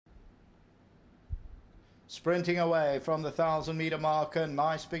sprinting away from the 1,000-meter marker.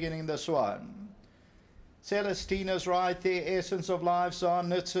 Nice beginning this one. Celestina's right there, Essence of Life,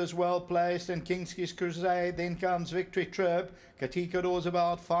 ZARNITSA's well placed, and Kingsley's Crusade. Then comes Victory Trip. Katikador's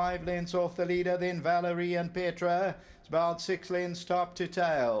about 5 lengths off the leader, then Valerie and Petra. It's about 6 lengths top to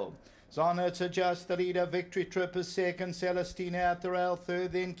tail. ZARNITSA just the leader, Victory Trip is second, Celestina at the rail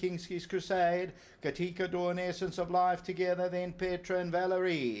third, then Kingsley's Crusade. Katikador and Essence of Life together, then Petra and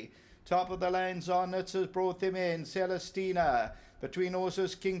Valerie. Top of the lane, ZARNITSA's brought them in. Celestina between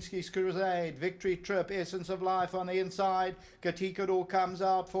horses, Kingsley's Crusade, Victory Trip, Essence of Life on the inside. Katikador comes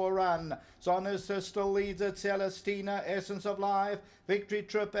out for a run. ZARNITSA still leads it. Celestina, Essence of Life, Victory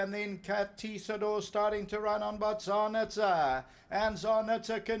Trip, and then Katikador starting to run on but ZARNITSA. And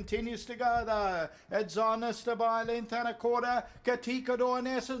ZARNITSA continues to go though. It's ZARNITSA by a length and a quarter. Katikador and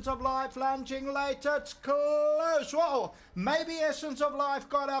Essence of Life lunging late. It's close. Whoa! Maybe Essence of Life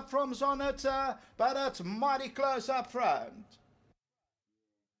got up from ZARNITSA, but it's mighty close up front.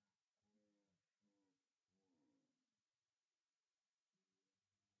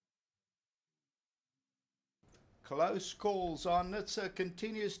 Close calls. ZARNITSA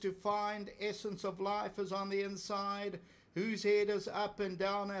continues to find. Essence of Life is on the inside. Whose head is up and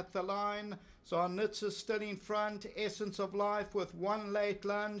down at the line. ZARNITSA still in front. Essence of Life with one late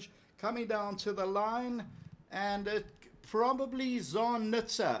lunge coming down to the line. And it probably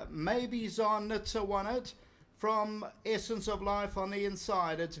ZARNITSA. Maybe ZARNITSA won it from Essence of Life on the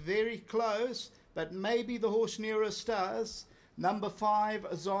inside. It's very close, but maybe the horse nearest does. Number 5,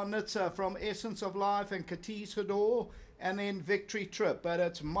 ZARNITSA from Essence of Life and Katikador, and then Victory Trip, but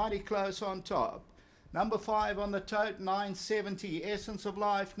it's mighty close on top. Number 5 on the tote, 970. Essence of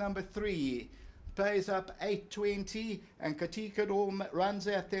Life, number 3, pays up 820, and Katikador runs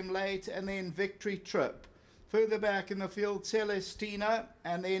at them late, and then Victory Trip. Further back in the field, Celestina,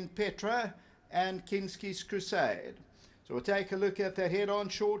 and then Petra, and Kingsley's Crusade. So we'll take a look at the head-on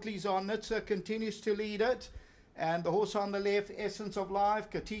shortly. ZARNITSA continues to lead it. And the horse on the left, Essence of Life,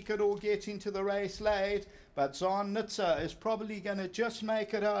 Katikador gets into the race late, but ZARNITSA is probably going to just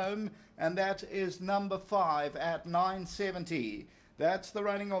make it home, and that is number 5 at 970. That's the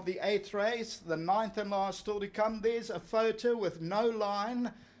running of the 8th race. The 9th and last still to come. There's a photo with no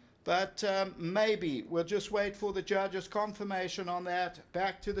line, but maybe we'll just wait for the judge's confirmation on that.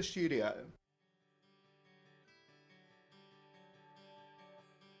 Back to the studio.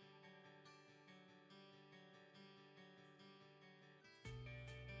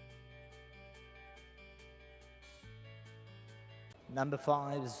 Number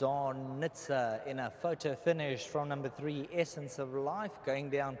 5, ZARNITSA in a photo finish from number 3, Essence of Life, going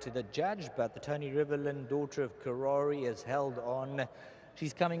down to the judge, but the Tony Riverland, daughter of Karori, is held on.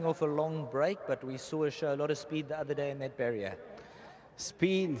 She's coming off a long break, but we saw her show a lot of speed the other day in that barrier.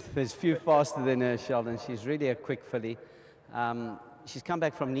 Speed, there's few faster than her, Sheldon. She's really a quick filly. She's come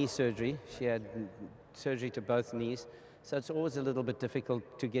back from knee surgery. She had surgery to both knees, so it's always a little bit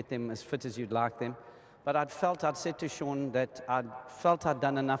difficult to get them as fit as you'd like them. But I'd said to Sean that I'd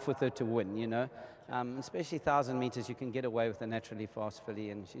done enough with her to win, you know. Especially 1,000 meters, you can get away with a naturally fast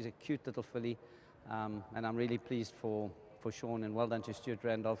filly, and she's a cute little filly. And I'm really pleased for Sean, and well done to Stuart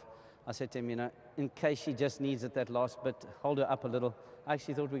Randolph. I said to him, you know, in case she just needs it that last bit, hold her up a little. I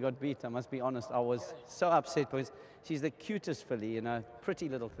actually thought we got beat, I must be honest. I was so upset because she's the cutest filly, you know, pretty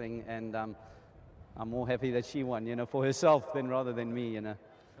little thing, and I'm more happy that she won, you know, for herself rather than me, you know.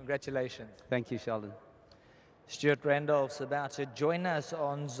 Congratulations. Thank you, Sheldon. Stuart Randolph's about to join us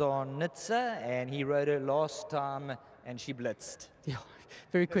on ZARNITSA, and he rode her last time and she blitzed. Yeah,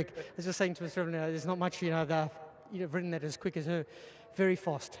 very quick. I was just saying to Mr. Riverland, there's not much, ridden that as quick as her. Very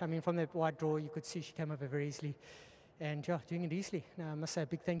fast. I mean, from that wide draw, you could see she came over very easily. And yeah, doing it easily. Now, I must say a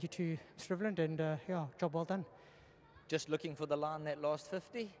big thank you to Mr. Riverland, and yeah, job well done. Just looking for the line that last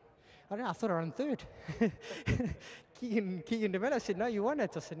 50? I don't know, I thought I ran third. Keegan DeMello said, no, you won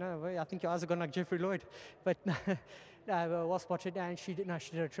it. I said, no, I think your eyes are gone like Jeffrey Lloyd. But no, well spotted, and she did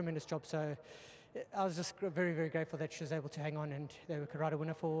a tremendous job. So I was just very, very grateful that she was able to hang on, and they could ride a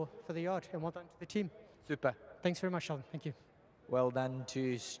winner for the yard. And well done to the team. Super. Thanks very much, Sheldon. Thank you. Well done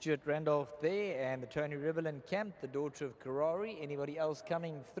to Stuart Randolph there, and the Tony Riverland camp, the daughter of Karori. Anybody else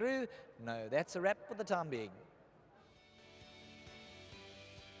coming through? No, that's a wrap for the time being.